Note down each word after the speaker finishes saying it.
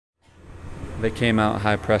They came out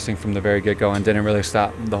high pressing from the very get-go and didn't really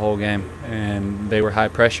stop the whole game. And they were high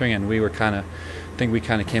pressuring, and we were I think we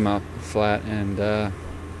kind of came out flat and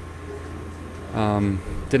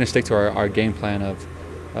didn't stick to our game plan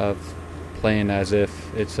of playing as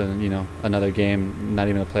if it's another game, not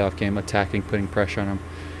even a playoff game, attacking, putting pressure on them.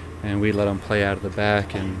 And we let them play out of the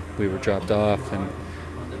back, and we were dropped off and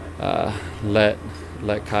let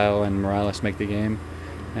Kyle and Morales make the game.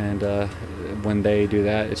 And when they do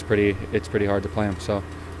that, it's pretty hard to play them. So,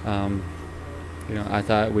 I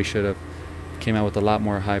thought we should have came out with a lot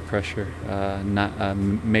more high pressure, not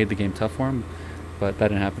made the game tough for them, but that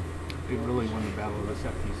didn't happen. They really won the battle of the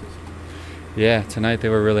set pieces. Yeah, tonight they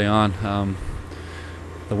were really on.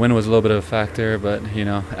 The win was a little bit of a factor, but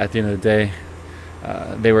at the end of the day,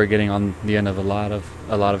 they were getting on the end of a lot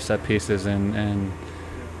of set pieces, and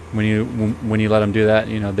when you let them do that,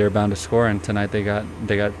 they're bound to score. And tonight they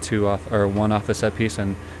got two off, or one off the set piece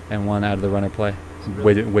and one out of the runner play,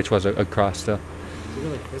 which was a cross still. It's a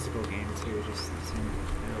really physical game too, just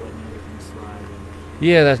letting everything slide.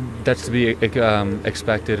 Yeah, that's to be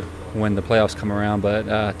expected when the playoffs come around,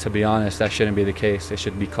 but to be honest, that shouldn't be the case. It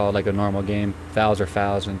should be called like a normal game. Fouls are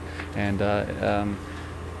fouls, and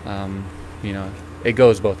it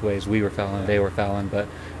goes both ways. We were fouling, they were fouling, but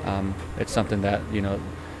it's something that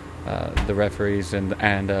the referees and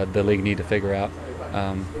the league need to figure out.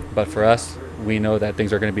 But for us, we know that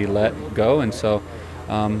things are going to be let go, and so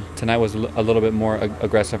tonight was a little bit more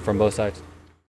aggressive from both sides.